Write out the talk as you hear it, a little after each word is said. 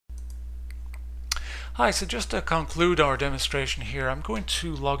Hi, so just to conclude our demonstration here, I'm going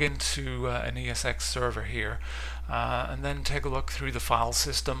to log into an ESX server here and then take a look through the file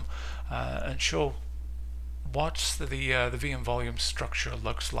system and show what the VM volume structure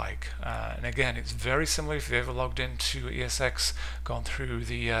looks like. And again, it's very similar if you've ever logged into ESX, gone through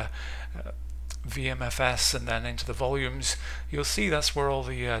the VMFS and then into the volumes, you'll see that's where all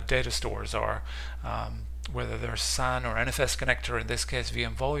the data stores are. Whether they're SAN or NFS connector, in this case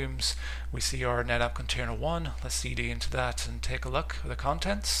VM volumes, we see our NetApp container 1. Let's CD into that and take a look at the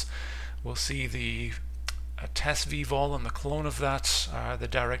contents. We'll see the test VVOL and the clone of that. The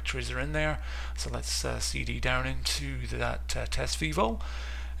directories are in there. So let's CD down into that test VVOL.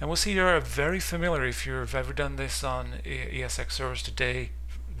 And we'll see you're very familiar if you've ever done this on ESX servers today.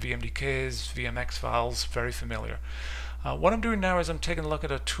 VMDKs, VMX files, very familiar. What I'm doing now is I'm taking a look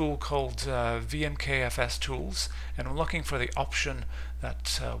at a tool called vmkfstools, and I'm looking for the option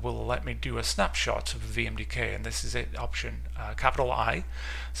that will let me do a snapshot of a VMDK, and this is it, option capital I.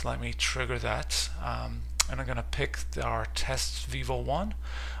 So let me trigger that, and I'm going to pick our test VVOL1,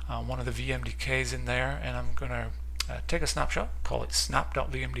 one of the VMDKs in there, and I'm going to take a snapshot, call it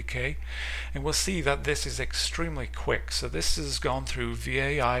snap.vmdk, and we'll see that this is extremely quick. So this has gone through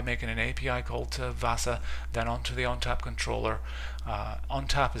VAI, making an API call to VASA, then onto the ONTAP controller.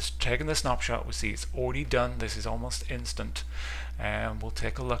 ONTAP has taken the snapshot. We see it's already done. This is almost instant, and we'll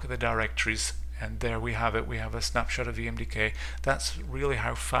take a look at the directories, and there we have it. We have a snapshot of VMDK. That's really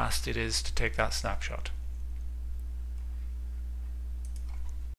how fast it is to take that snapshot.